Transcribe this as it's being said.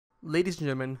Ladies and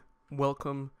gentlemen,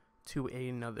 welcome to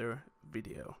another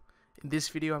video. In this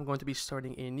video, I'm going to be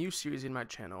starting a new series in my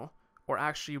channel, or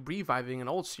actually reviving an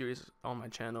old series on my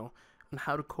channel on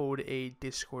how to code a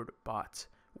Discord bot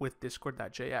with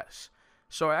Discord.js.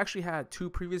 So I actually had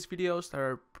two previous videos that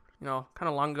are, kind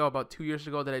of long ago, about 2 years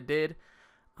ago that I did,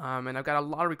 and I've got a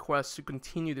lot of requests to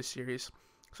continue the series.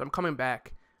 So I'm coming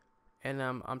back, and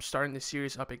I'm starting the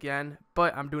series up again,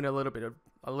 but I'm doing a little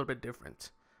bit different.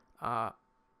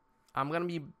 I'm going to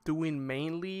be doing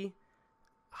mainly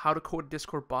how to code a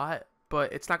Discord bot,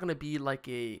 but it's not going to be like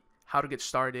a how to get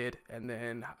started and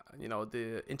then,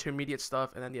 the intermediate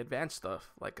stuff and then the advanced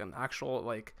stuff, like an actual,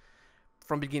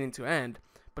 from beginning to end.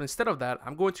 But instead of that,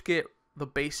 I'm going to get the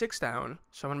basics down.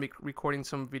 So I'm going to be recording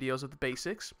some videos of the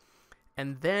basics.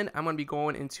 And then I'm going to be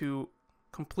going into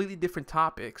completely different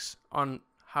topics on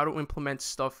how to implement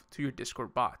stuff to your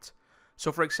Discord bot.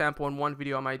 So for example, in one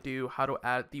video I might do how to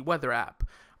add the weather app,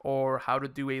 or how to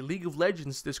do a League of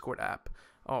Legends Discord app,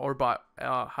 or bot,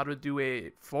 how to do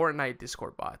a Fortnite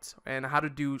Discord bot, and how to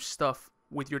do stuff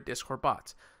with your Discord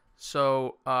bot.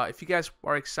 So if you guys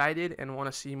are excited and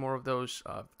want to see more of those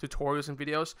tutorials and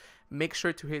videos, make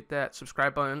sure to hit that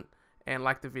subscribe button and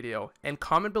like the video, and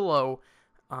comment below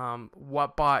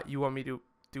what bot you want me to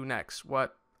do next.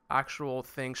 What actual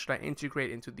things should I integrate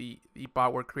into the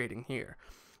bot we're creating here?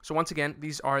 So once again,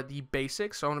 these are the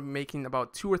basics. So I'm going to be making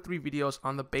about 2 or 3 videos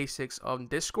on the basics of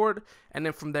Discord. And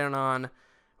then from there on,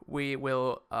 we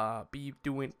will be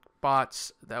doing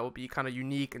bots that will be kind of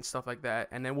unique and stuff like that.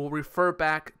 And then we'll refer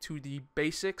back to the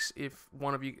basics if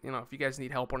one of you, if you guys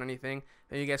need help on anything,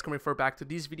 then you guys can refer back to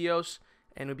these videos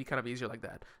and it'll be kind of easier like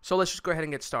that. So let's just go ahead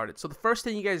and get started. So the first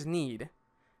thing you guys need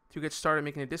to get started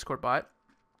making a Discord bot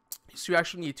is you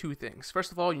actually need 2 things.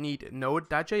 First of all, you need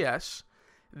Node.js.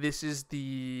 This is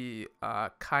the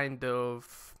kind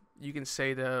of, you can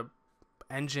say, the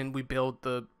engine we build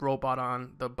the robot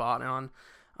on, the bot on.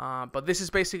 But this is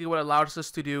basically what allows us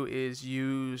to do is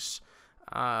use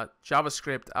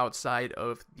JavaScript outside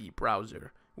of the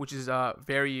browser, which is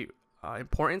very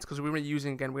important because we're going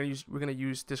to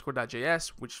use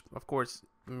Discord.js, which of course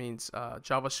means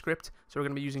JavaScript. So we're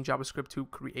going to be using JavaScript to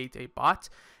create a bot,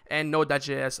 and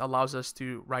Node.js allows us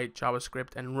to write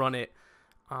JavaScript and run it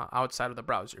outside of the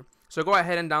browser. So go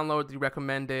ahead and download the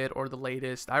recommended or the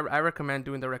latest. I recommend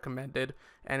doing the recommended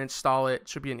and install it. It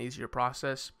should be an easier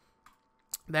process.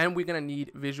 Then we're going to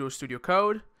need Visual Studio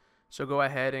Code. So go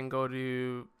ahead and go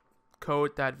to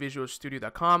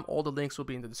code.visualstudio.com. All the links will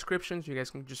be in the description, so you guys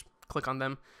can just click on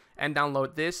them and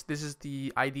download this. This is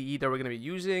the IDE that we're going to be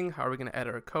using. How are we going to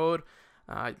edit our code?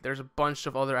 There's a bunch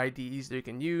of other IDEs that you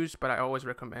can use, but I always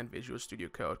recommend Visual Studio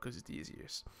Code because it's the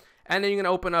easiest. And then you're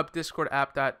going to open up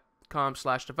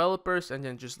discordapp.com/developers and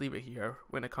then just leave it here.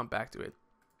 We're going to come back to it.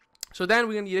 So then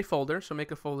we're going to need a folder. So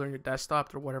make a folder on your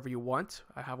desktop or whatever you want.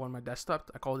 I have one on my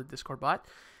desktop. I call it Discord bot.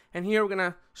 And here we're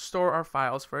going to store our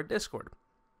files for our Discord.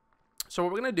 So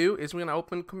what we're going to do is we're going to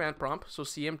open command prompt. So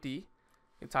CMD,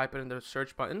 and type it in the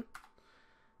search button.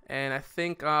 And I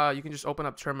think you can just open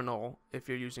up terminal if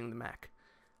you're using the Mac.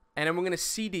 And then we're going to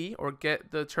CD or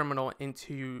get the terminal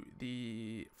into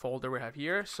the folder we have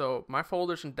here. So my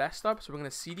folder's in desktop. So we're going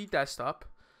to CD desktop.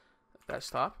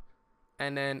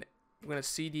 And then we're going to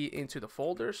CD into the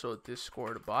folder. So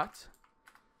Discord bot.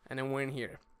 And then we're in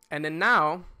here. And then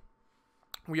now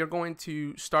we are going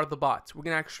to start the bot. We're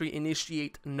going to actually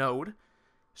initiate Node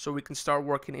so we can start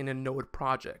working in a Node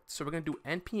project. So we're going to do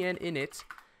npm init.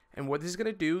 And what this is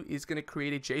going to do is going to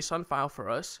create a JSON file for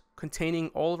us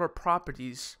containing all of our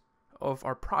properties of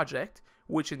our project,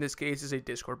 which in this case is a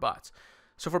Discord bot.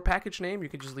 So for package name, you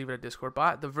can just leave it a Discord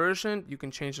bot. The version, you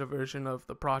can change the version of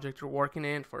the project you're working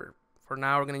in. For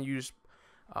now, we're going to use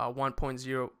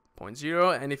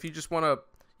 1.0.0. And if you just want to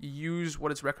use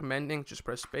what it's recommending, just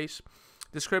press space.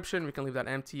 Description, we can leave that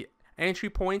empty.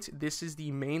 Entry point, this is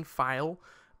the main file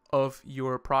of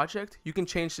your project. You can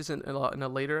change this in a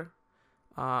later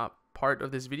part of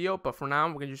this video, but for now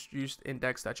we're going to just use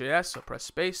index.js. So press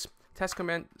space, test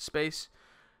command space,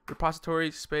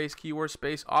 repository space, keyword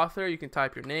space, author, you can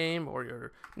type your name or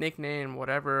your nickname,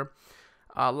 whatever.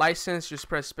 License, just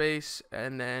press space,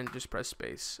 and then just press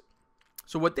space.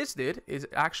 So what this did is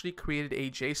it actually created a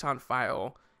JSON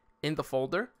file in the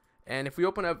folder. And if we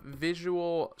open up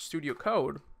Visual Studio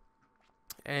Code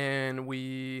and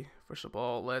we, first of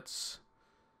all, let's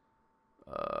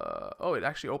it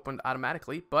actually opened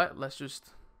automatically, but let's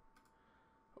just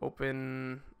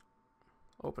open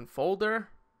folder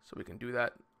so we can do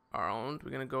that our own.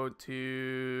 We're gonna go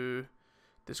to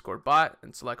Discord bot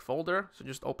and select folder. So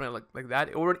just open it like that.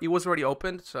 It was already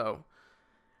opened. So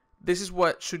this is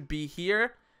what should be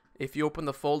here. if you open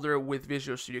the folder with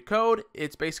Visual Studio Code,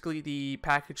 it's basically the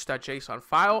package.json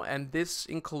file, and this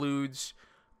includes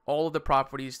all of the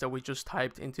properties that we just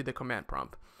typed into the command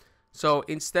prompt. So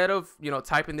instead of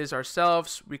typing this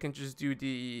ourselves, we can just do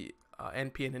the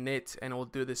npm init, and it will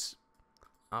do this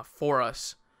for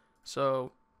us.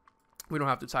 So we don't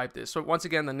have to type this. So once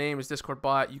again, the name is Discord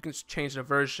bot. You can change the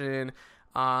version.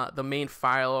 The main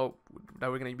file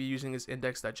that we're going to be using is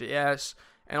index.js,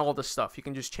 and all this stuff. You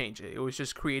can just change it. It was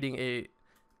just creating a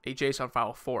JSON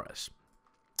file for us.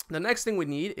 The next thing we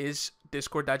need is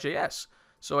discord.js.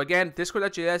 So again,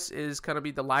 discord.js is going to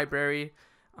be the library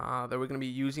that we're going to be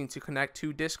using to connect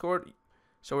to Discord.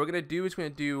 So what we're going to do is we're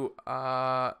going to do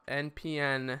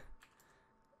npm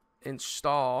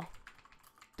install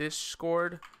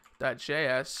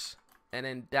discord.js and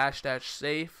then --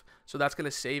 save. So that's going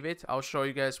to save it. I'll show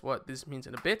you guys what this means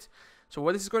in a bit. So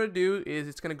what this is going to do is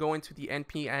it's going to go into the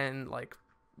npm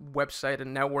website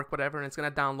and network, whatever, and it's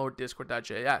going to download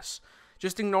discord.js.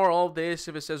 Just ignore all of this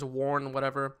if it says warn,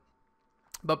 whatever.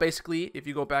 But basically, if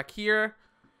you go back here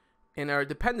in our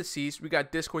dependencies, we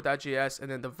got discord.js and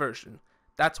then the version.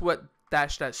 That's what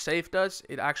 -- save does.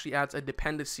 It actually adds a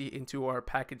dependency into our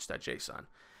package.json.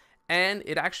 And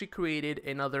it actually created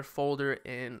another folder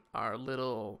in our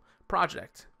little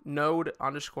project,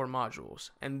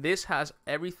 node_modules. And this has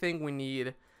everything we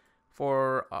need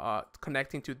for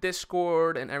connecting to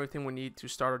Discord and everything we need to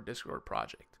start our Discord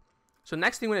project. So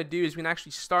next thing we're going to do is we can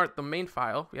actually start the main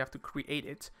file. We have to create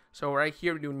it. So right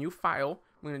here, we do a new file.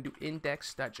 We're going to do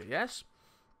index.js.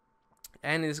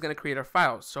 And it's going to create our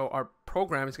file. So our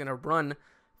program is going to run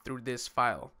through this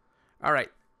file. All right.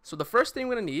 So the first thing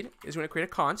we're going to need is we're going to create a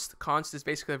const. Const is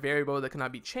basically a variable that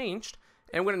cannot be changed.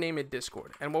 And we're going to name it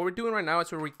Discord. And what we're doing right now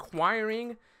is we're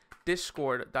requiring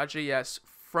discord.js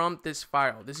from this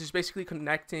file. This is basically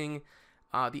connecting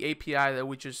the API that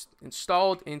we just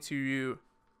installed into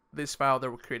this file that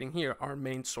we're creating here, our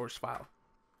main source file.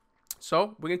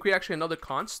 So we're going to create actually another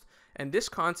const. And this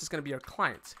const is going to be our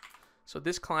client. So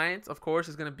this client, of course,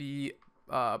 is going to be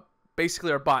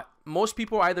basically our bot. Most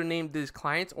people either name this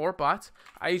client or bot.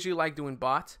 I usually like doing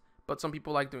bot, but some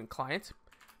people like doing client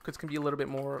because it can be a little bit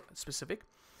more specific.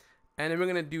 And then we're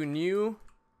going to do new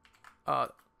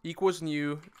equals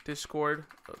new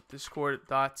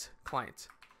discord.client.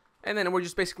 And then we're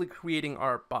just basically creating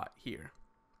our bot here.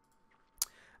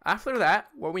 After that,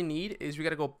 what we need is we got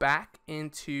to go back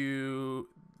into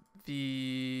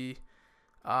the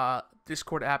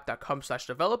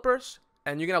discordapp.com/developers,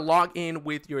 and you're going to log in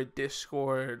with your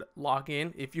Discord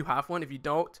login if you have one. If you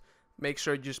don't, make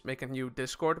sure you just make a new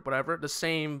Discord, whatever. The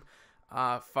same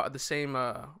login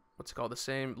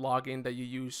that you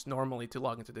use normally to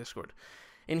log into Discord.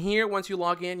 In here, once you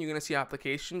log in, you're going to see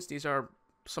applications. These are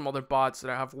some other bots that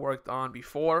I have worked on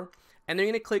before. And then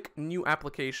you're going to click new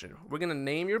application. We're going to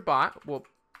name your bot. We'll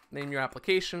name your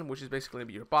application, which is basically going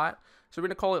to be your bot. So we're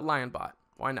going to call it LionBot.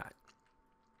 Why not?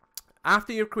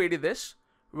 After you've created this,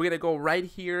 we're going to go right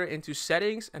here into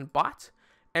settings and bot.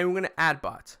 And we're going to add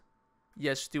bot.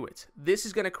 Yes, do it. This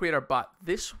is going to create our bot.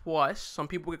 Some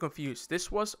people get confused.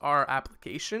 This was our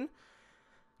application.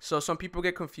 So some people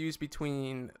get confused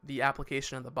between the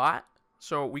application and the bot.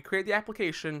 So we create the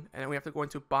application, and then we have to go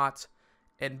into bot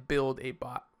and build a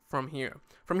bot from here.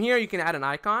 From here, you can add an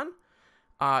icon.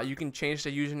 You can change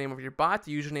the username of your bot.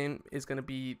 The username is going to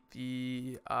be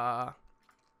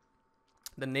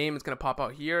the name is going to pop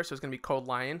out here. So it's going to be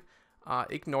CodeLion.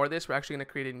 Ignore this. We're actually going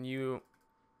to create a new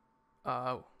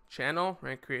channel. We're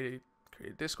going to create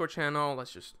a Discord channel.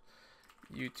 Let's just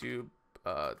YouTube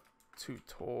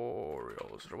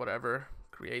tutorials or whatever.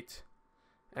 Create.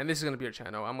 And this is going to be our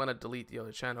channel. I'm going to delete the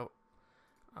other channel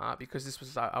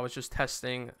because I was just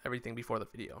testing everything before the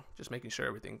video. Just making sure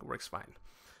everything works fine.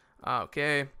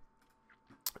 Okay.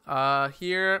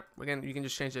 Here, again, you can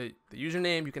just change the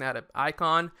username. You can add an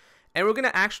icon. And we're going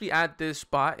to actually add this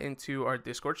bot into our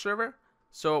Discord server.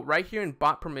 So right here in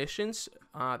bot permissions,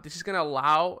 this is going to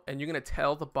allow, and you're going to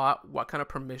tell the bot what kind of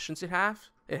permissions it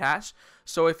has.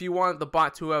 So if you want the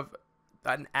bot to have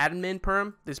an admin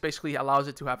perm, this basically allows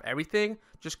it to have everything.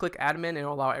 Just click admin and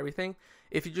it'll allow everything.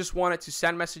 If you just want it to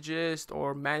send messages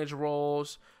or manage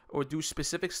roles or do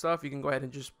specific stuff, you can go ahead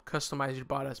and just customize your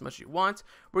bot as much as you want.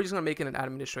 We're just going to make it an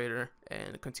administrator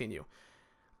and continue.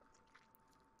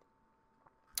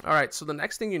 All right, so the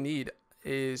next thing you need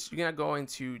is you're going to go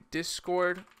into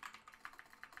Discord.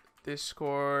 It's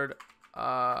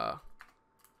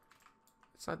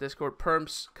not Discord,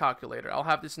 perms calculator. I'll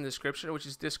have this in the description, which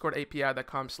is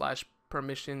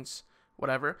discordapi.com/permissions,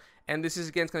 whatever. And this is,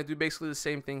 again, it's going to do basically the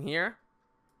same thing here.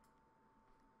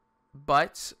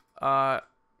 But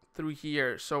through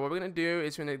here. So what we're going to do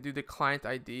is we're going to do the client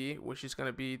ID, which is going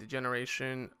to be the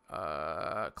generation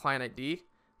client ID.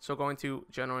 So going to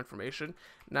general information.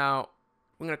 Now,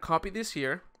 we're going to copy this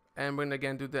here, and we're going to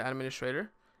again do the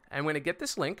administrator. And we're going to get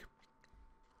this link.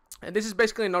 And this is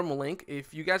basically a normal link.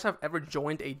 If you guys have ever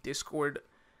joined a Discord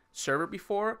server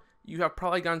before, you have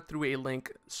probably gone through a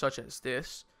link such as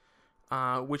this,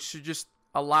 which should just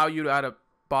allow you to add a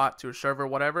bot to a server,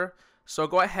 whatever. So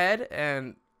go ahead,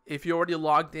 and if you're already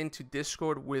logged into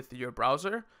Discord with your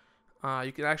browser,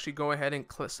 you can actually go ahead and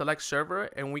select server,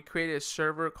 and we created a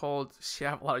server called, see, I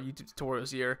have a lot of YouTube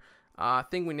tutorials here. I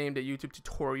think we named it YouTube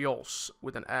Tutorials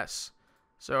with an S.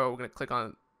 So we're going to click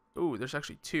on, ooh, there's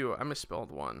actually two. I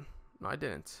misspelled one. No, I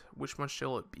didn't. Which one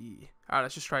shall it be? All right,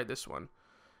 let's just try this one.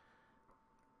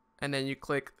 And then you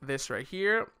click this right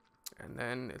here, and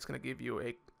then it's going to give you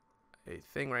a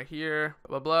thing right here,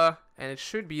 blah, blah, blah, and it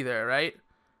should be there, right?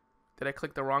 Did I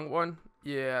click the wrong one?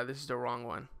 Yeah, this is the wrong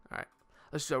one. All right,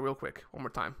 let's do it real quick. One more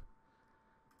time.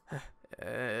 I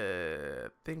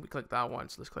think we clicked that one,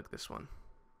 so let's click this one.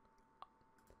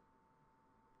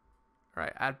 All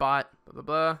right, add bot, blah, blah,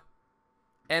 blah.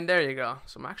 And there you go.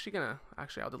 So I'm actually going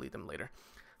to, I'll delete them later.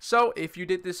 So if you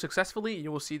did this successfully,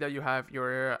 you will see that you have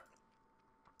your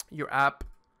app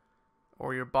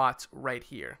or your bot right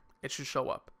here. It should show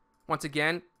up. Once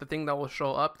again, the thing that will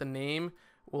show up, the name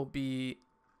will be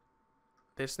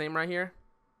this name right here,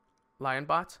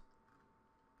 Lionbot.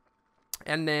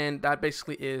 And then that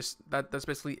basically is that's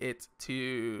basically it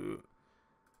to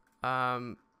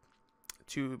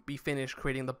be finished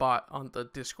creating the bot on the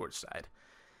Discord side.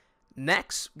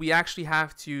 Next, we actually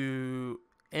have to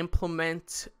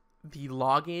implement the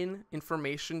login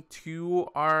information to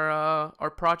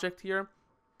our project here.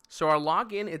 So our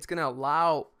login, it's going to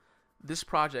allow this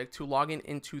project to log in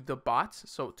into the bot,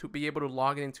 so to be able to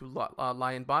log in into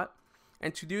Lionbot.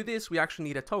 And to do this, we actually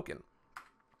need a token.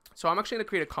 So I'm actually going to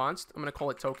create a const. I'm going to call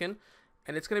it token,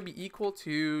 and it's going to be equal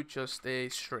to just a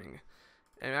string.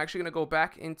 And I'm actually going to go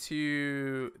back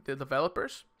into the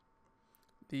developers,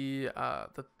 the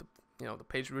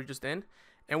page we were just in,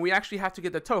 and we actually have to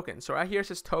get the token. So right here it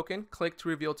says token. Click to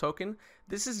reveal token.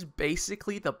 This is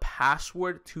basically the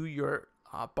password to your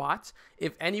bot.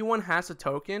 If anyone has a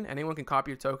token, anyone can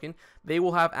copy your token, they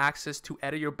will have access to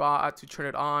edit your bot, to turn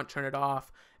it on, turn it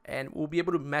off, and we'll be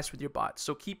able to mess with your bot.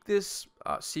 So keep this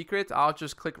secret. I'll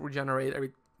just click regenerate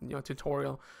every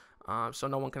tutorial, so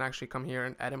no one can actually come here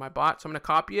and edit my bot. So I'm going to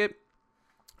copy it.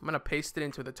 I'm going to paste it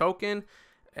into the token,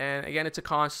 and again, it's a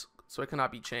const, so it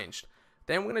cannot be changed.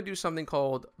 Then we're going to do something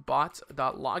called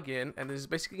bot.login, and this is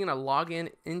basically going to log in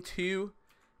into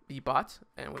the bot,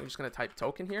 and we're just going to type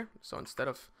token here. So instead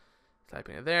of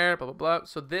typing it there, blah, blah, blah.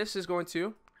 So this is going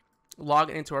to log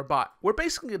into our bot. We're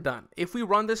basically done. If we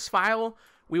run this file,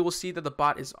 we will see that the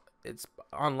bot it's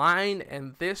online,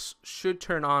 and this should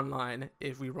turn online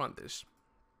if we run this.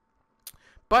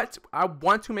 But I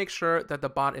want to make sure that the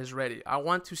bot is ready. I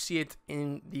want to see it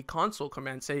in the console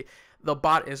command say the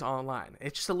bot is online.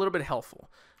 It's just a little bit helpful.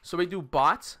 So we do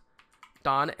bot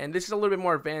done, and this is a little bit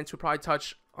more advanced. We'll probably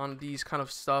touch on these kind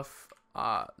of stuff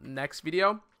next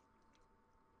video.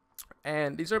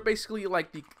 And these are basically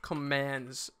like the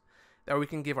commands that we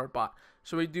can give our bot.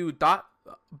 So we do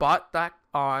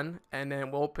bot.on, and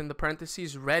then we'll open the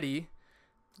parentheses ready.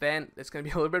 Then it's going to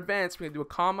be a little bit advanced. We're going to do a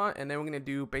comma, and then we're going to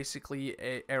do basically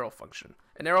a arrow function.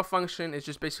 An arrow function is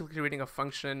just basically creating a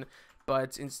function,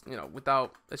 but it's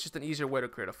just an easier way to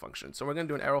create a function. So we're going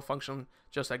to do an arrow function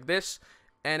just like this,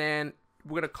 and then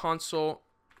we're going to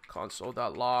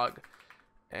console.log,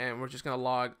 and we're just going to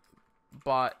log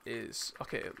bot is,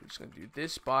 okay, we're just going to do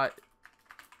this bot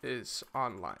is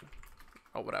online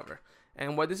or whatever.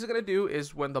 And what this is going to do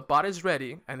is when the bot is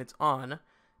ready and it's on,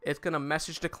 it's going to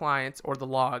message the client or the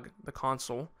log, the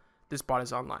console, this bot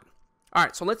is online. All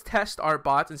right, so let's test our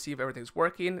bot and see if everything's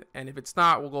working. And if it's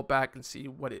not, we'll go back and see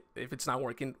if it's not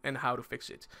working and how to fix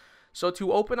it. So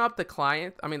to open up the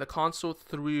console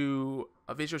through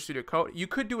a Visual Studio Code, you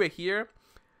could do it here,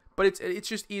 but it's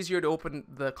just easier to open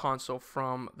the console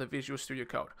from the Visual Studio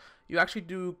Code. You actually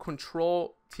do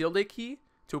Control-key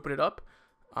to open it up.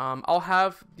 I'll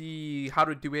have the how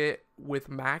to do it with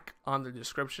Mac on the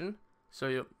description.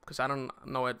 So because I don't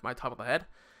know it my top of the head.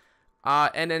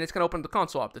 And then it's going to open the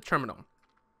console up, the terminal.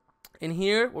 In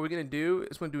here, what we're going to do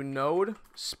is we're going to do node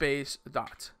space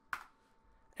dot.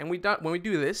 And when we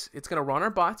do this, it's going to run our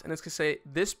bot, and it's going to say,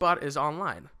 this bot is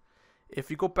online.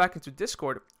 If you go back into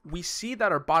Discord, we see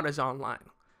that our bot is online.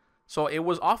 So it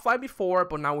was offline before,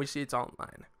 but now we see it's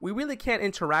online. We really can't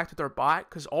interact with our bot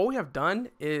because all we have done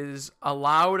is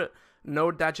allowed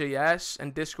Node.js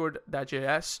and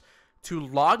Discord.js to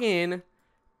log in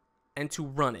and to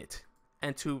run it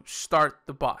and to start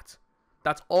the bot.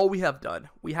 That's all we have done.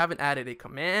 We haven't added a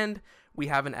command. We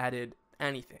haven't added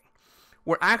anything.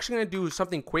 We're actually going to do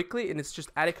something quickly, and it's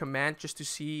just add a command just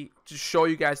to show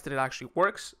you guys that it actually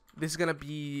works. This is going to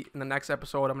be in the next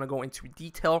episode. I'm going to go into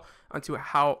detail onto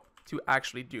how to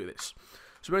actually do this.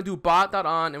 So we're going to do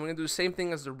bot.on, and we're going to do the same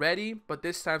thing as the ready, but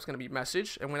this time it's going to be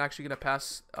message, and we're actually going to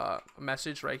pass a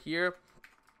message right here.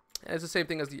 And it's the same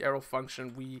thing as the arrow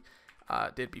function we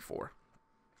did before.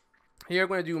 Here we're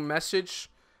going to do message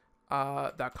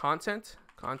dot content.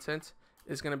 Content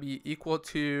is going to be equal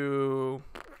to,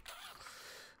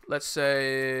 let's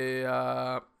say,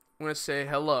 I'm going to say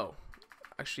hello.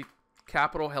 Actually,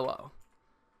 capital hello.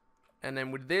 And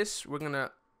then with this, we're going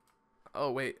to,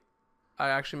 oh wait, I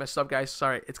actually messed up, guys.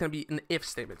 Sorry. It's going to be an if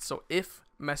statement. So if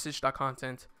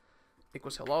message.content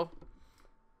equals hello,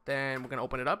 then we're going to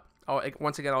open it up.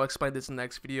 Once again, I'll explain this in the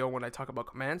next video when I talk about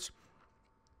commands.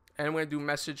 And we're going to do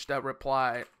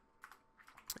message.reply.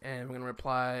 And we're going to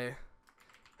reply,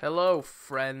 hello,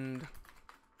 friend.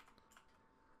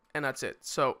 And that's it.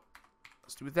 So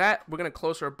let's do that. We're going to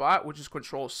close our bot, which is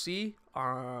Control-C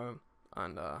on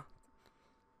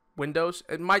Windows.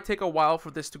 It might take a while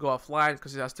for this to go offline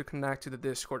because it has to connect to the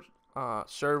Discord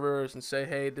servers and say,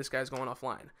 hey, this guy's going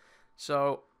offline.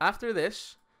 So after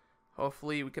this,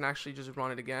 hopefully we can actually just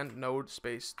run it again. Node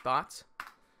space dot.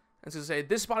 And so say,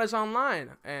 this bot is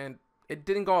online. And it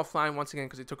didn't go offline once again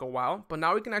because it took a while. But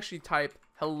now we can actually type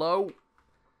hello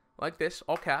like this,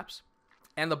 all caps.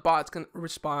 And the bot's can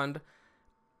respond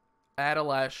add a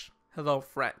lash hello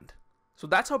friend. So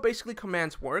that's how basically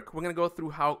commands work. We're going to go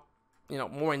through how,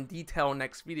 more in detail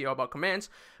next video about commands.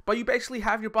 But you basically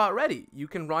have your bot ready. You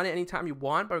can run it anytime you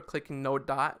want by clicking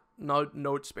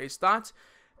node space dot.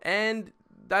 And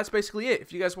that's basically it.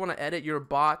 If you guys want to edit your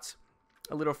bot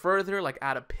a little further, like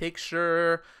add a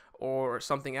picture or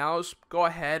something else, go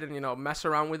ahead and mess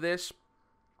around with this.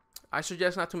 I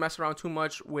suggest not to mess around too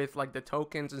much with like the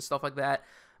tokens and stuff like that.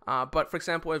 But for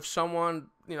example, if someone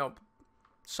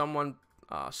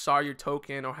saw your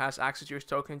token or has access to your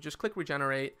token, just click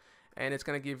regenerate, and it's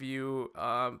gonna give you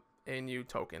a new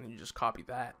token. You just copy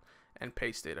that and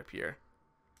paste it up here,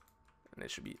 and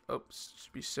it should be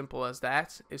simple as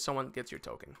that. If someone gets your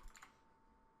token.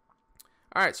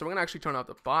 All right, so we're gonna actually turn off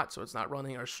the bot so it's not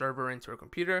running our server into our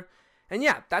computer. And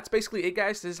yeah, that's basically it,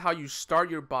 guys. This is how you start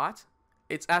your bot.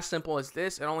 It's as simple as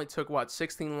this. It only took,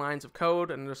 16 lines of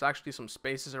code, and there's actually some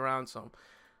spaces around. So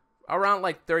around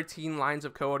like 13 lines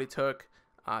of code it took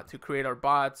to create our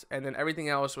bots, and then everything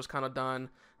else was kind of done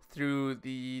through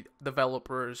the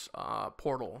developers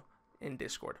portal in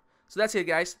Discord. So that's it,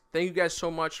 guys. Thank you guys so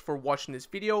much for watching this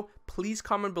video. Please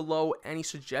comment below any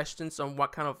suggestions on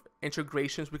what kind of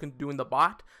integrations we can do in the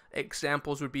bot.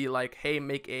 Examples would be like, hey,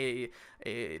 make a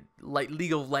like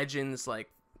League of Legends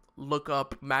look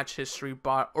up match history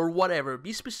bot or whatever.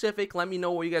 Be specific. Let me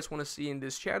know what you guys want to see in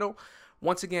this channel.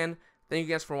 Once again, thank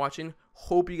you guys for watching.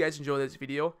 Hope you guys enjoyed this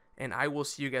video, and I will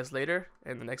see you guys later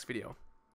in the next video.